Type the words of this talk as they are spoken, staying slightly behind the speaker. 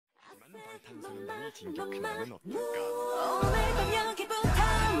방탄소년단이 진격한다면 어떨까?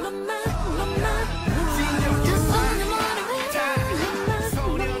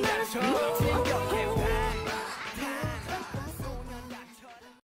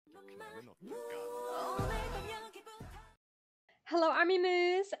 Hello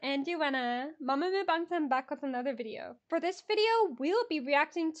ARMYMOOs and Yuena, ARMYMOO Bangtan back with another video. For this video, we'll be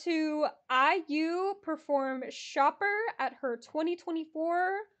reacting to IU perform Shopper at her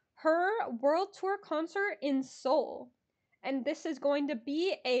 2024 H.E.R World Tour concert in Seoul. And this is going to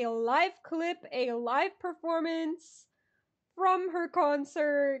be a live clip, a live performance from her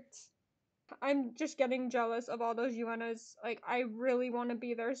concert. I'm just getting jealous of all those Yuenas. Like, I really want to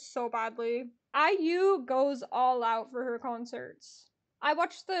be there so badly. IU goes all out for her concerts. I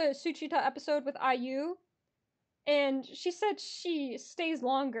watched the Suchita episode with IU, and she said she stays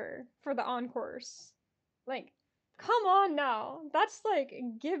longer for the encores. Like, come on now. That's like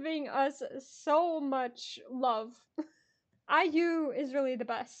giving us so much love. IU is really the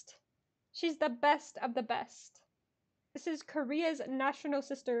best. She's the best of the best. This is Korea's national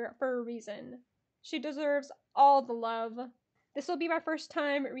sister for a reason. She deserves all the love. This will be my first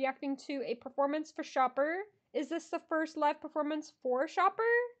time reacting to a performance for Shopper. Is this the first live performance for Shopper?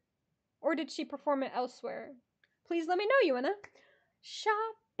 Or did she perform it elsewhere? Please let me know, Yuena.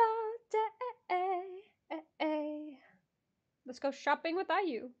 Shopper day. Let's go shopping with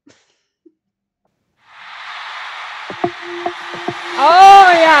IU.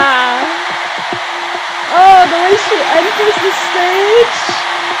 Oh yeah! Oh, the way she enters the stage!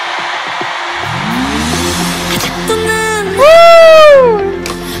 Woo!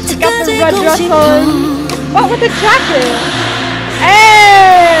 She got the red dress on. What with the jacket?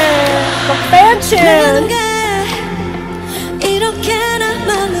 Hey! The fan chant!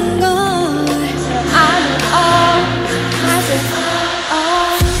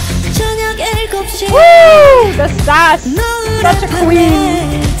 Woo! The sass! Such a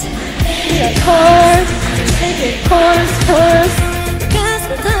queen! Chorus!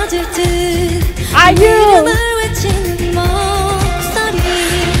 IU!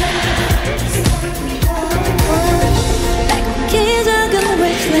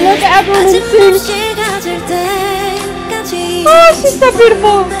 Look at everyone in sync! Oh, she's so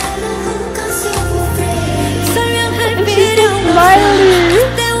beautiful! And she's so smiley!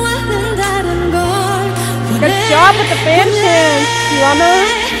 Good job with the fan chants, Yuena!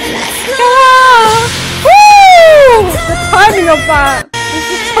 Woo! The timing of that! This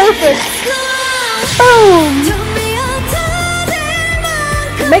is perfect! Boom!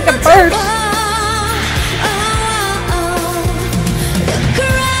 Make a burst!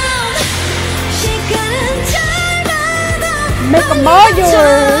 Make them all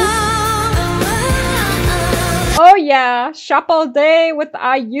yours! Oh yeah! Shop all day with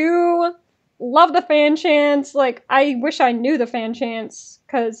IU! Love the fan chants. Like, I wish I knew the fan chants,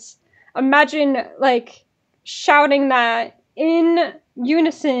 because imagine, like, shouting that in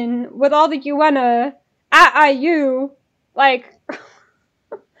unison with all the Yuena at IU. Like,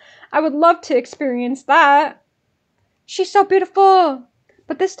 I would love to experience that. She's so beautiful.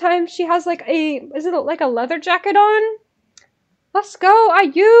 But this time she has like is it like a leather jacket on? Let's go,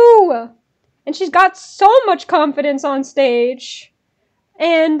 IU! And she's got so much confidence on stage.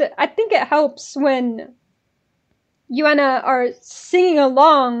 And I think it helps when Yuena are singing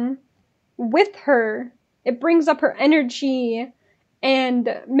along with her. It brings up her energy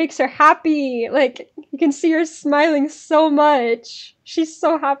and makes her happy. Like, you can see her smiling so much. She's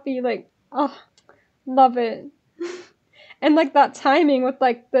so happy. Like, oh, love it. And like that timing with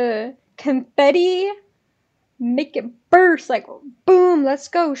like the confetti, make it burst. Like, boom, let's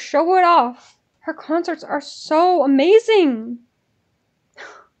go, show it off. Her concerts are so amazing.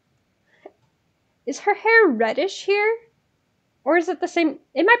 Is her hair reddish here? Or is it the same?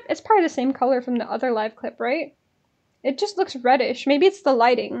 It's probably the same color from the other live clip, right? It just looks reddish. Maybe it's the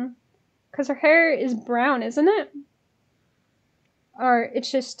lighting. Because her hair is brown, isn't it? Or it's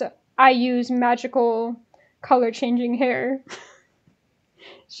just IU's magical color changing hair.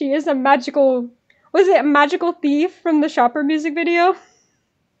 She is a magical... Was it a magical thief from the Shopper music video?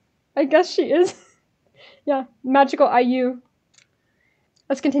 I guess she is. Yeah, magical IU.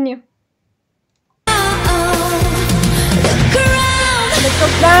 Let's continue. Let's go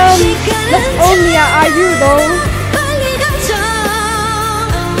down. Let's only at IU though.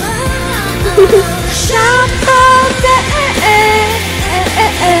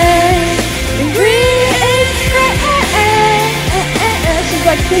 She's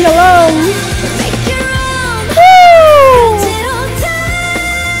like, sing along. Woo!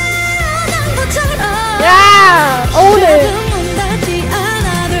 Yeah, own it.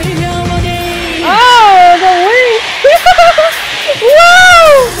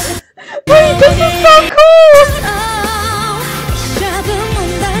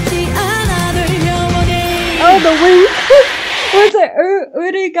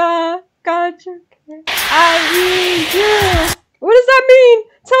 우리가 가족해. 아이유. What does that mean?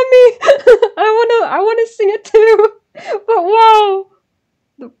 Tell me. I wanna sing it too. But wow.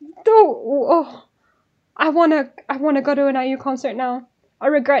 Oh. I wanna go to an IU concert now. I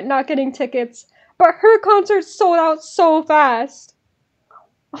regret not getting tickets. But her concert sold out so fast.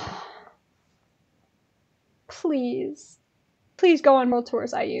 Please. Please go on world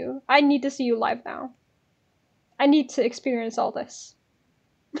tours, IU. I need to see you live now. I need to experience all this.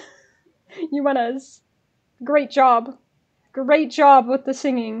 Yuena's. Great job. Great job with the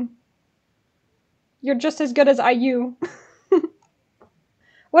singing. You're just as good as IU.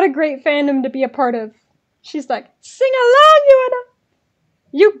 What a great fandom to be a part of. She's like, sing along, Yuena!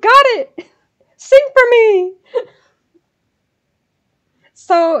 You got it! Sing for me!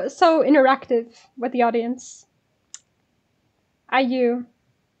 So interactive with the audience. IU.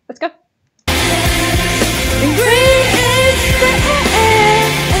 Let's go.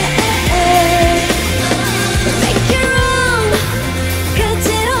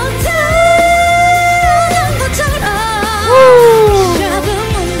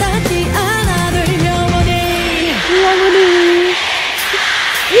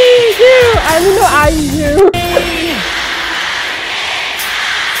 I don't know IU.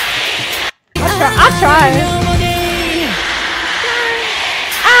 I'll try.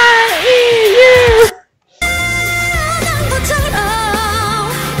 IU.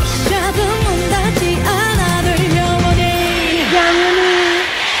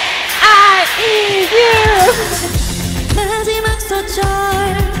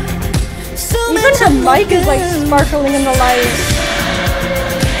 Even her mic is like sparkling in the light.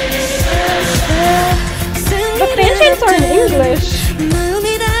 The fan chants are in English.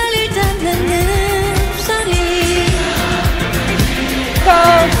 Go,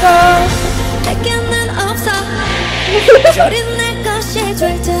 go.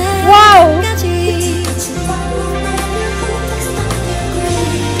 Wow.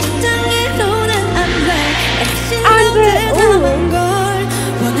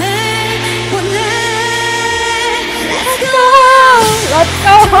 Let's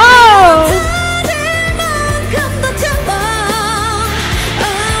go home.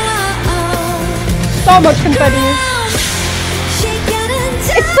 So much confetti.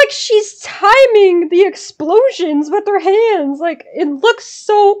 It's like she's timing the explosions with her hands. Like, it looks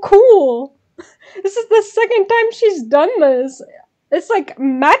so cool. This is the second time she's done this. It's like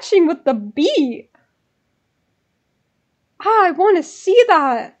matching with the beat. Ah, I want to see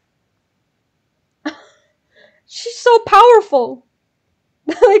that. She's so powerful.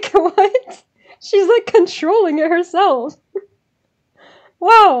 Like, what? She's like controlling it herself.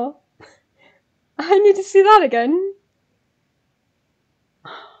 Wow. I need to see that again.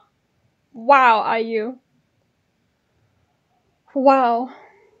 Wow, IU. Wow.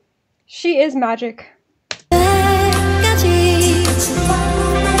 She is magic.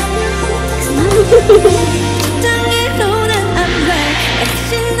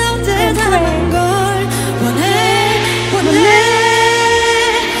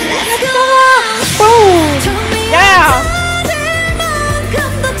 Yeah!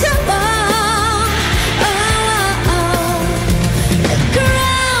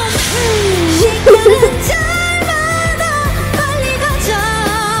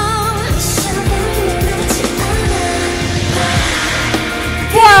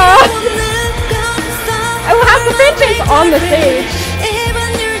 Wow! I will have the franchise on the stage.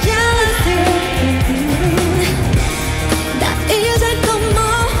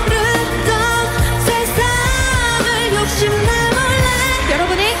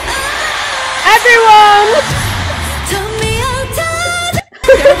 Everyone!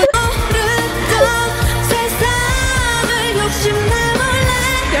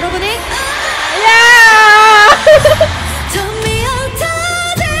 Yeah!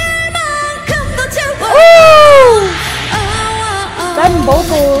 Them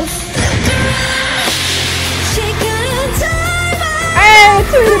vocals. Hey,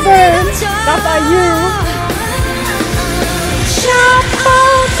 Tweety Bird! That's IU.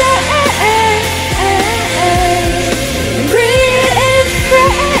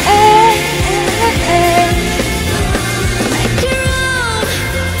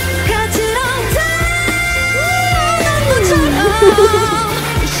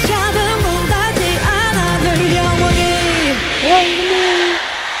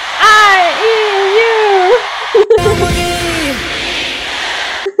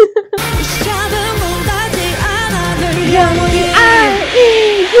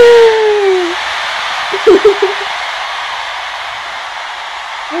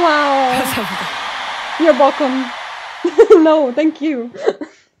 Wow. You're welcome. No, thank you.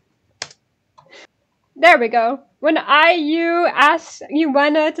 There we go. When IU asks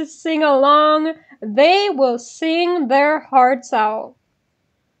Yuena to sing along, they will sing their hearts out.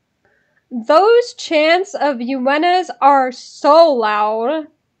 Those chants of Yuena's are so loud,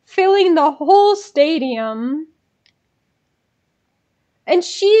 filling the whole stadium. And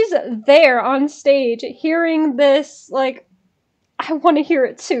she's there on stage hearing this, like, I want to hear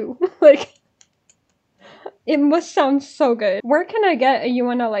it too. Like, it must sound so good. Where can I get a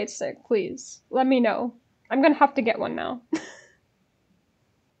Yuena light stick, please? Let me know. I'm gonna have to get one now.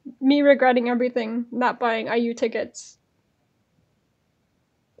 Me regretting everything, not buying IU tickets.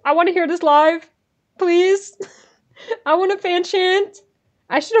 I want to hear this live. Please. I want a fan chant.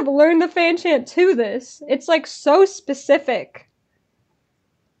 I should have learned the fan chant to this. It's like so specific.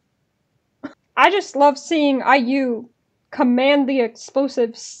 I just love seeing IU command the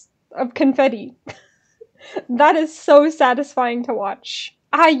explosives of confetti. That is so satisfying to watch.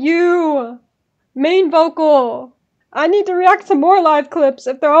 IU! Main vocal! I need to react to more live clips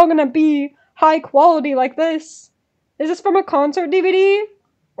if they're all gonna be high quality like this. Is this from a concert DVD?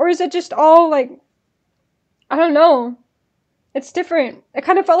 Or is it just all like... I don't know. It's different. It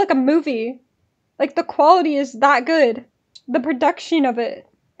kind of felt like a movie. Like the quality is that good. The production of it.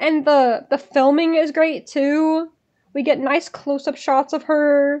 And the filming is great too. We get nice close-up shots of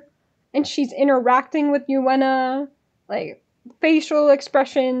her. And she's interacting with Yuena. Like, facial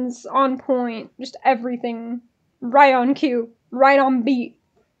expressions on point. Just everything. Right on cue. Right on beat.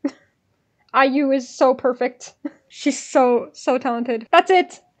 IU is so perfect. She's so talented. That's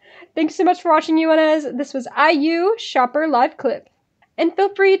it! Thanks so much for watching, Yuenas. This was IU Shopper Live Clip. And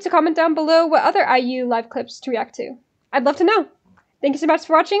feel free to comment down below what other IU live clips to react to. I'd love to know. Thank you so much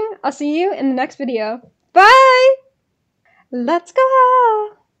for watching. I'll see you in the next video. Bye! Let's go!